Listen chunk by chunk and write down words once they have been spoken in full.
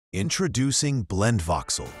Introducing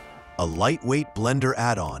Blendvoxel, a lightweight blender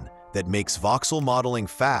add-on that makes voxel modeling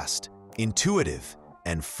fast, intuitive,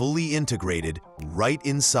 and fully integrated right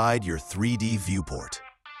inside your 3D viewport.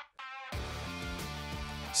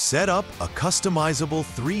 Set up a customizable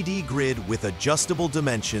 3D grid with adjustable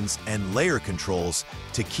dimensions and layer controls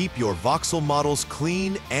to keep your voxel models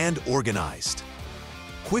clean and organized.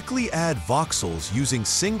 Quickly add voxels using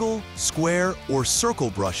single, square, or circle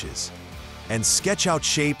brushes, and sketch out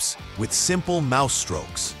shapes with simple mouse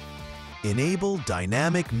strokes. Enable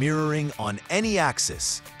dynamic mirroring on any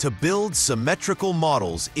axis to build symmetrical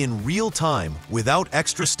models in real time without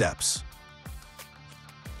extra steps.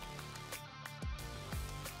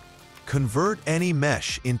 Convert any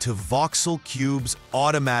mesh into voxel cubes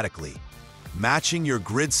automatically, matching your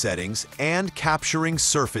grid settings and capturing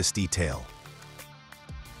surface detail.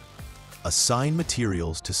 Assign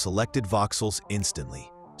materials to selected voxels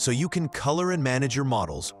instantly, so you can color and manage your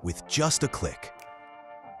models with just a click.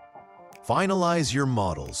 Finalize your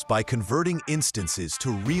models by converting instances to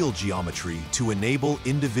real geometry to enable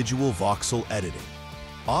individual voxel editing.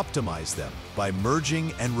 Optimize them by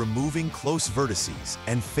merging and removing close vertices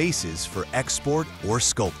and faces for export or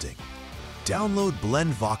sculpting. Download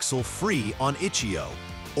Blendvoxel free on Itch.io,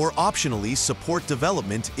 or optionally support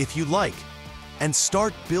development if you like, and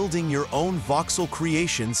start building your own voxel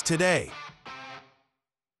creations today.